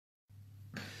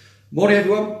Morning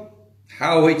everyone,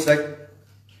 how are we today?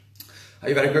 Hope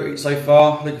you've had a great week so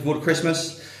far, looking forward to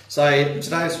Christmas. So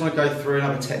today I just want to go through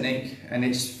another technique, and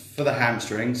it's for the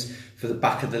hamstrings, for the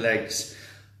back of the legs.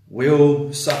 We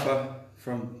all suffer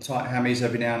from tight hammies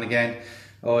every now and again,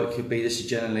 or it could be this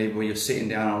generally where you're sitting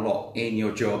down a lot in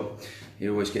your job.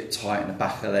 You always get tight in the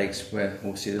back of the legs, where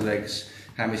obviously the legs,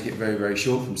 hammies get very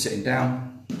short from sitting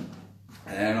down.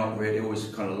 And they're not really always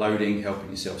kind of loading, helping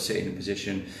yourself sit in a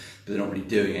position, but they're not really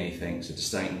doing anything, so just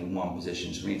staying in one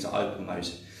position. So we need to open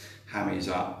those hammies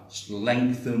up, just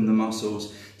lengthen the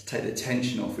muscles to take the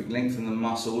tension off. We lengthen the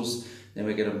muscles, then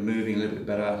we get them moving a little bit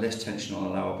better, less tension on the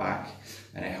lower back,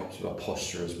 and it helps with our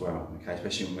posture as well, okay?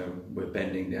 Especially when we're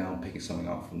bending down, picking something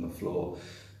up from the floor.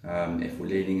 If we're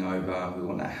leaning over, we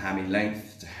want that hammy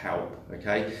length to help,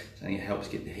 okay? So it helps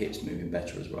get the hips moving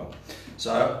better as well.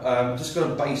 So I've just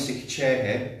got a basic chair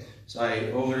here. So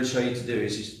all I'm going to show you to do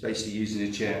is just basically using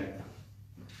a chair.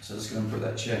 So I'm just going to put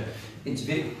that chair into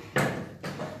view.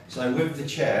 So with the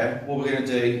chair, what we're going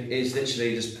to do is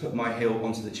literally just put my heel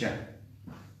onto the chair.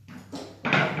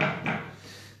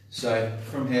 So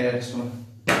from here, I just want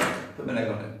to put my leg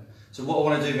on it. So what I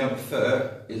want to do with my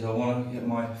foot is I want to get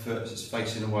my foot just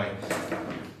facing away.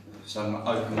 So I'm going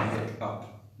to open my hip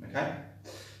up, okay?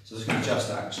 So I'm just going to adjust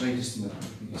that actually, just so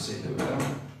you can see a little bit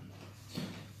better.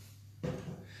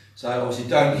 So obviously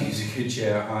don't use a good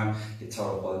chair at home, get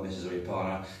told by the missus or your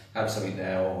partner, have something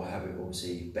there, or have it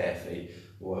obviously bare feet,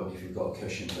 or if you've got a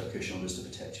cushion, put a cushion on just to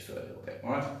protect your foot a little bit,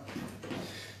 alright?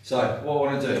 So what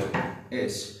I want to do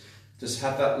is just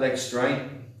have that leg straight,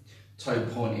 toe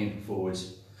pointing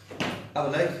forwards.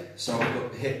 Other leg, so I've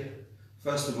got the hip,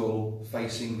 first of all,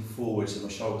 facing forwards, so my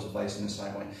shoulders are facing the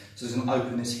same way. So I'm going to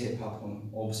open this hip up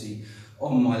obviously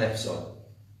on my left side.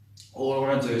 All I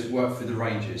want to do is work through the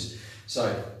ranges.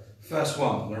 So first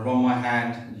one, I'm going to run my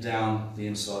hand down the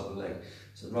inside of the leg.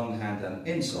 So run the hand down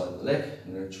the inside of the leg,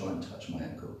 I'm going to try and touch my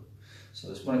ankle. So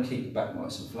I just want to keep the back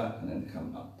nice and flat and then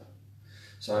come up.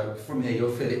 So from here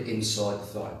you'll feel it inside the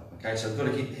thigh. Okay, so I've got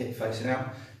to keep the hip facing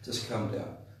out, just come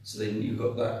down. So then you've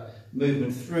got that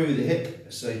movement through the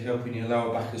hip, so you're helping your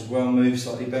lower back as well move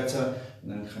slightly better,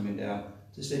 and then coming down,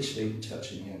 just literally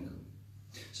touching the ankle.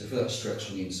 So feel that stretch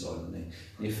on the inside of the knee.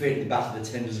 And you feel the back of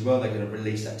the tendons as well, they're going to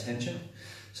release that tension.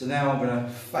 So now I'm going to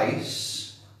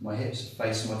face my hips,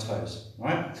 facing my toes,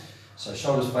 right? So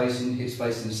shoulders facing, hips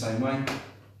facing the same way.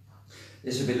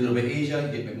 This will be a little bit easier, you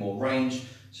get a bit more range.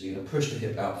 So you're going to push the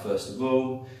hip out first of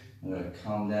all. I'm going to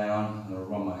calm down, I'm going to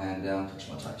run my hand down, touch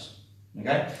my toes.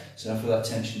 Okay, so I feel that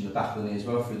tension in the back of the knee as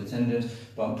well through the tendons,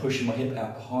 but I'm pushing my hip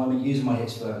out behind me, using my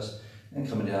hips first, then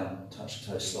coming down, touch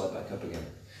the toes, slide back up again.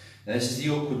 Now this is the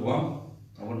awkward one.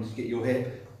 I want you to get your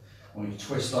hip, I want you to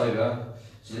twist over,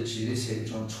 so literally this hip, you're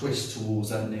trying to twist towards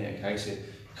that knee, okay, so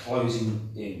closing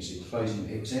in, so you're closing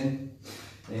your hips in,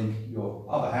 then your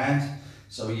other hand,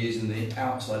 so we're using the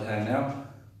outside hand now,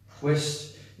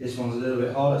 twist, this one's a little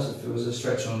bit harder, so it feels a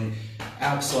stretch on the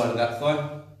outside of that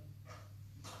thigh.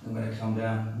 I'm going to come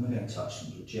down and we're going to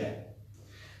touch the chair.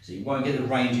 So you won't get the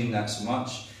range in that so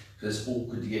much because it's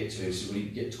awkward to get to, so we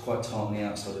get quite tight on the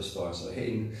outside of the thigh. So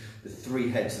hitting the three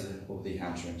heads of the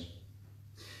hamstrings.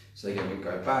 So again, we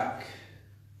go back,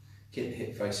 get the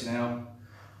hip facing out,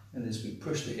 and as we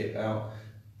push the hip out,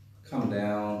 come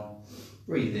down,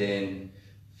 breathe in,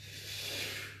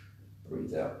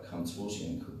 breathe out, come towards the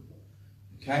ankle.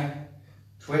 Okay,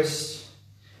 twist,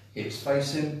 hips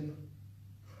facing.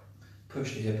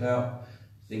 Push the hip out,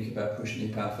 think about pushing the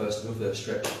hip out first of all for that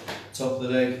stretch. Top of the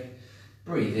leg,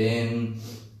 breathe in,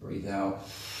 breathe out,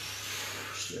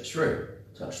 stretch through,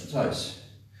 touch the toes.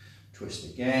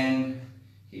 Twist again,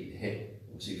 keep the hip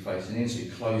obviously facing in, so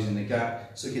you're closing the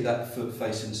gap. So get that foot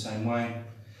facing the same way.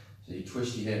 So you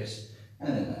twist your hips, and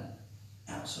then that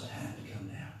outside hand to come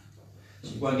down.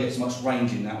 So you won't get as much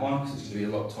range in that one, because it's going to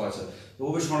be a lot tighter. But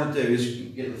what we're trying to do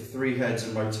is get the three heads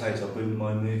and rotate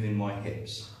by moving my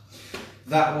hips.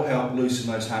 That will help loosen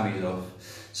those hammies off.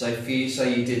 So if you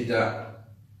say you did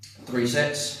 3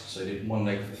 sets, so you did one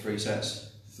leg for 3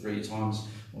 sets, 3 times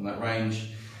on that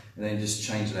range, and then just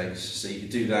change legs. So you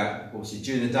could do that obviously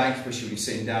during the day, especially when you're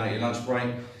sitting down at your lunch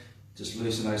break, just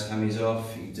loosen those hammies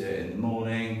off. You can do it in the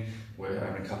morning, we're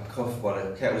having a cup of coffee by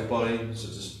the kettle's boiling, so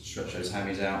just stretch those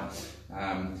hammies out.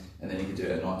 And then you can do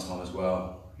it at night time as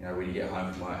well. You know, when you get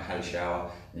home from had a shower,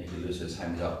 then you can loosen those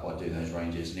hammies up by doing those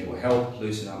ranges, and it will help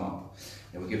loosen them up.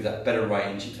 It will give that better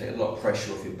range, you take a lot of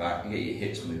pressure off your back and get your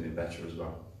hips moving better as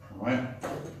well. Alright?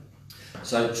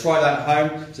 So try that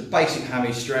at home. It's a basic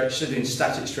hammy stretch. So doing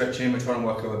static stretching, we're trying to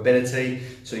work on mobility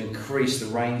to increase the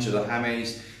range of the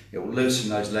hammies. It will loosen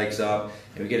those legs up,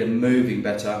 it will get them moving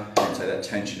better and take that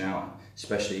tension out.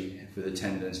 especially for the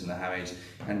tendons and the hammies,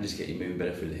 and just get you moving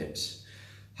better through the hips.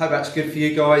 Hope that's good for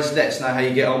you guys. Let us know how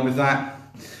you get on with that.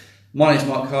 My name's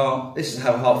Mark Carr. This is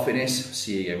Have a Heart Fitness.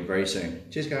 See you again very soon.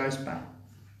 Cheers guys. Bye.